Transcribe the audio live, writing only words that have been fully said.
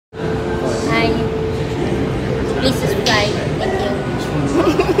Please subscribe. Thank you.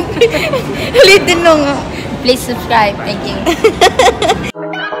 Ulitin mo nga. Please subscribe. Thank you.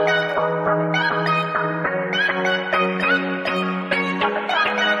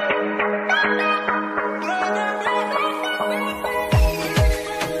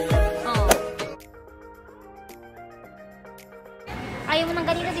 Ayaw mo ng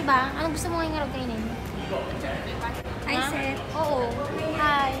ganito, diba? Anong gusto mo ngayong araw kainin? Hi, Seth. Oo.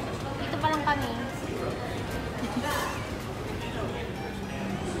 Hi. Dito pa lang kami.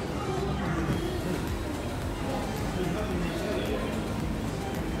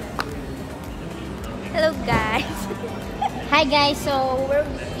 Hello, guys. Hi guys, so we're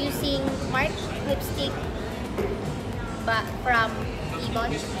using March lipstick from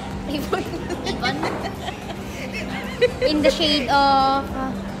Avon. In the shade of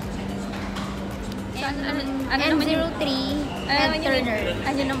M03 and Turner.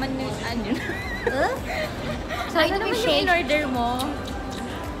 Ano naman yung ano? So ito yung shade. In-order mo?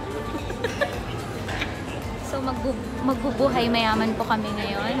 So magbubuhay mayaman po kami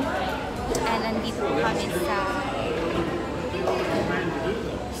ngayon. And nandito po kami sa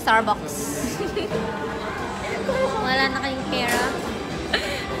Starbucks. Wala na kayong pera.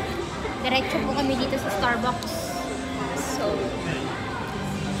 Diretso po kami dito sa Starbucks. So,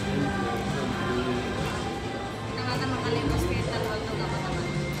 nakakamalimos kayo talawag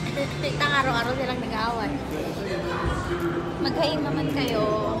naman. Tang araw-araw silang nag-aaway. Mag-hi naman kayo.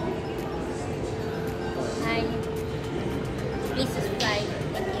 Hi. Please subscribe.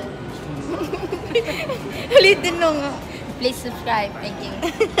 Thank you. Ulitin mo nga. Please subscribe. Thank you.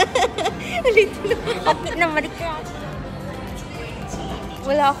 Ulitin mo. Kapit na marikras.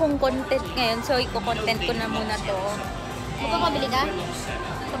 Wala akong content ngayon, so i-content ko na muna to. Mapapabili ka?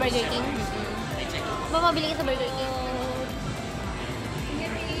 Sa Burger King? Mapapabili ka sa Burger King?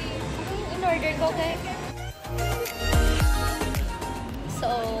 In-order ko kay... So,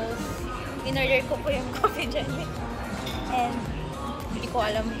 in-order ko po yung coffee dyan. And, hindi ko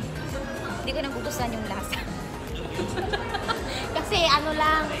alam. Hindi ko nagugustuhan yung lasa. Kasi ano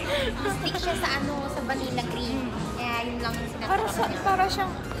lang, stick siya sa ano, sa vanilla cream. Kaya yun lang yung sinasarap niya. Para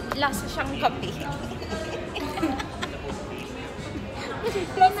siyang, lasa siyang kape.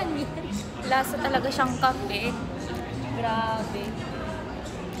 Lasa talaga siyang kape. Grabe.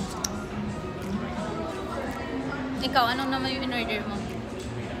 Ikaw, anong naman yung in-order mo?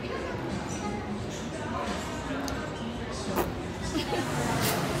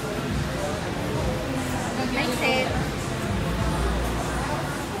 Hi, Seth.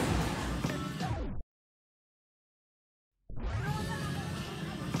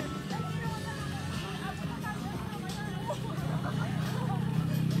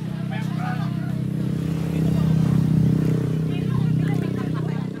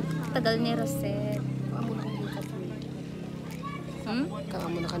 Tagal ni Rosette. Kaka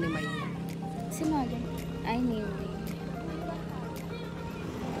muna ka ni May. Si Maga. Ay, Mimi.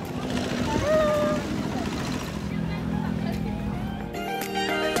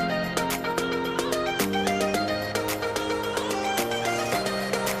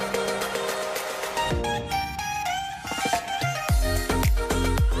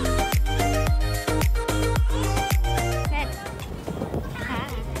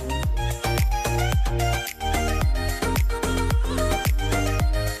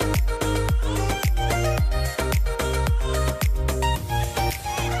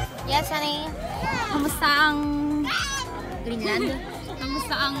 Yes, honey. Kamusta ang Green Land?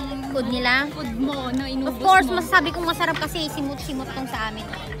 kamusta ang Food nila? food mo na inubos Of course, mo? masasabi kong masarap kasi simut-simut tong sa amin.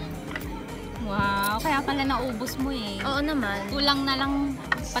 Wow, kaya pala naubos mo eh. Oo naman. Kulang na lang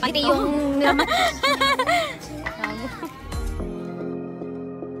Pati to. yung nilamat.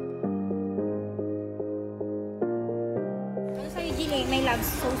 Ano sa'yo, Gile? My love,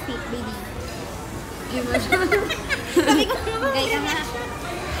 so sweet, baby. Give mo siya. Sabi ko, gay ka nga.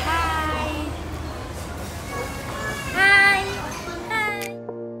 Hi! Hi! Hi!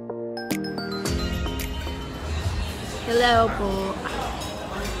 Hello po.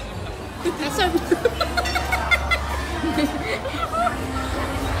 Ay, sir.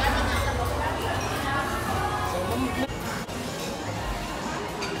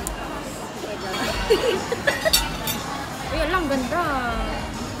 Ayun lang, ganda.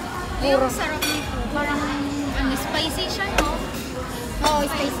 Puro. Yung sarap nito. Parang ano, spicy siya, no? Oo,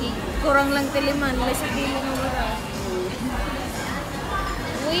 spicy. Kurang lang tiliman. May sabihin mo wala.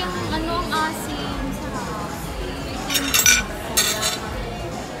 Uy, yung ano, ang asim. Sarap.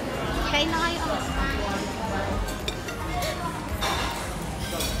 Kain na kayo.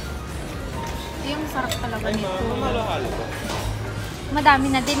 Yung sarap talaga nito. Madami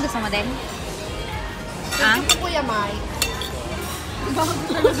na din. Gusto mo din? Ah? Thank you po, Kuya Mai.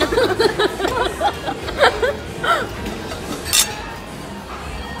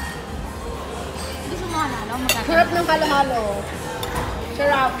 Gusto mo halalo? Sarap ng halo-halo.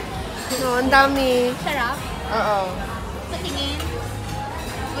 Sarap. No, ang dami. Sarap? Oo. Patingin.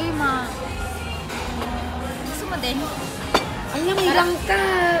 Uy, ma. Gusto mo din? Alam, ilang ka.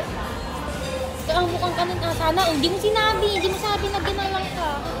 Kaya mukhang ka na. Sana, hindi mo sinabi. Hindi mo sabi na ginalang ka.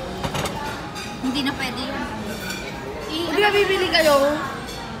 Hindi na pwede yun. Hindi ba bibili kayo?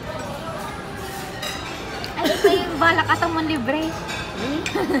 Ay, ito yung balak atang manlibre.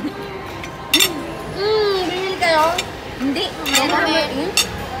 Bibili kayo? Hindi. Hmm?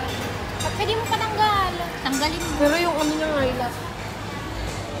 At pwede mo pananggal. Tanggalin mo. Pero yung ano niya nga, ilas.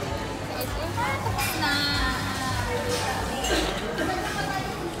 Tapos na.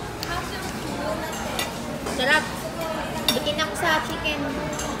 Sarap. Bikin ako sa chicken.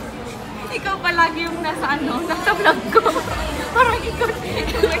 Ikaw palagi yung nasa nasa vlog ko. Parang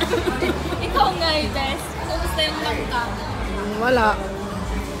ikaw nga yung best. Kumusta yung langka? Wala.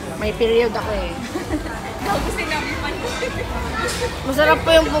 May period ako eh. Bago sinabi pa niya. Masarap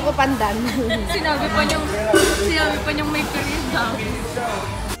po yung buko pandan. Sinabi pa niyang may period daw.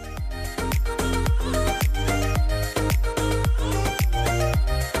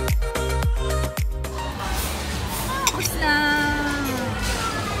 Tapos na.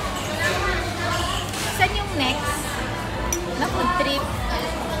 Saan yung next na food trip?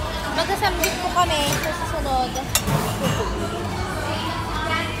 Magkasambit po kami sa susunod.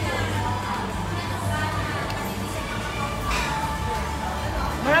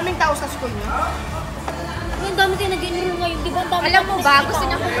 Maraming tao sa school niyo? Ang dami kayo nag-enroll ngayon, di ba? Ang dami Alam mo kayo ba, nakikita. gusto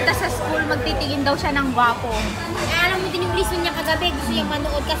niya pumunta sa school, magtitingin daw siya ng gwapo. Eh, alam mo din yung reason niya kagabi. Gusto niya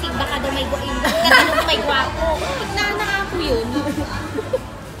manood kasi baka daw may katanong may gwapo. Naka yun.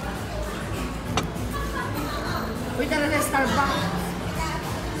 Uy, tara na Starbucks.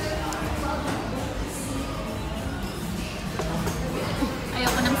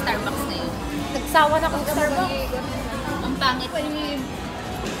 Ayoko ng Starbucks na yun. Nagsawa na akong Starbucks. Ang pangit.